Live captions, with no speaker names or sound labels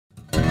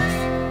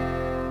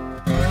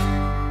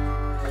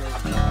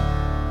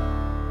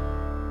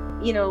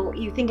you know,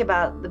 you think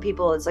about the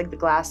people, it's like the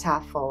glass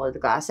half full or the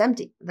glass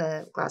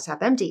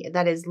half empty.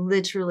 That is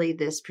literally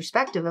this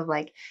perspective of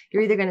like,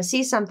 you're either going to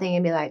see something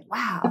and be like,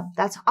 wow,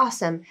 that's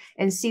awesome.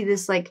 And see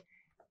this, like,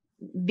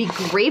 be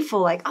grateful,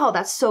 like, oh,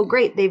 that's so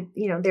great. They've,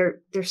 you know,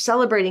 they're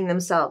celebrating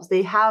themselves.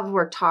 They have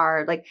worked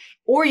hard. Like,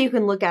 or you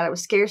can look at it with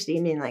scarcity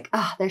and being like,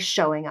 oh, they're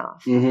showing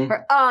off.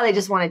 Or, oh, they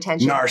just want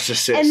attention.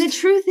 Narcissist. And the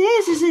truth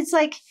is it's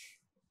like,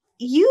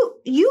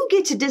 you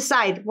get to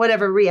decide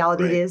whatever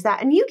reality it is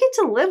that, and you get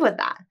to live with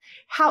that.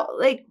 How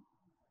do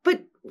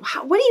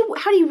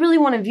you really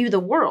want to view the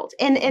world?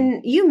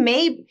 And you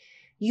may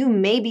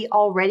be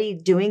already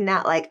doing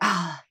that, like,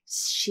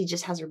 she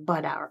just has her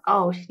butt out. Or,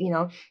 oh, you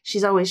know,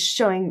 she's always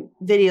showing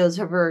videos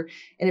of her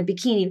in a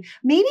bikini.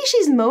 Maybe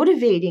she's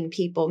motivating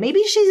people.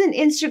 Maybe she's an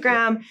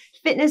Instagram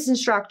fitness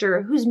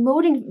instructor who's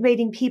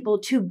motivating people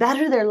to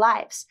better their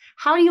lives.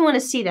 How do you want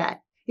to see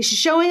that? Is she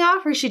showing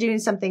off, or is she doing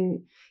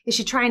something? Is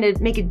she trying to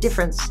make a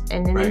difference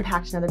and an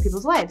impact in other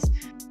people's lives?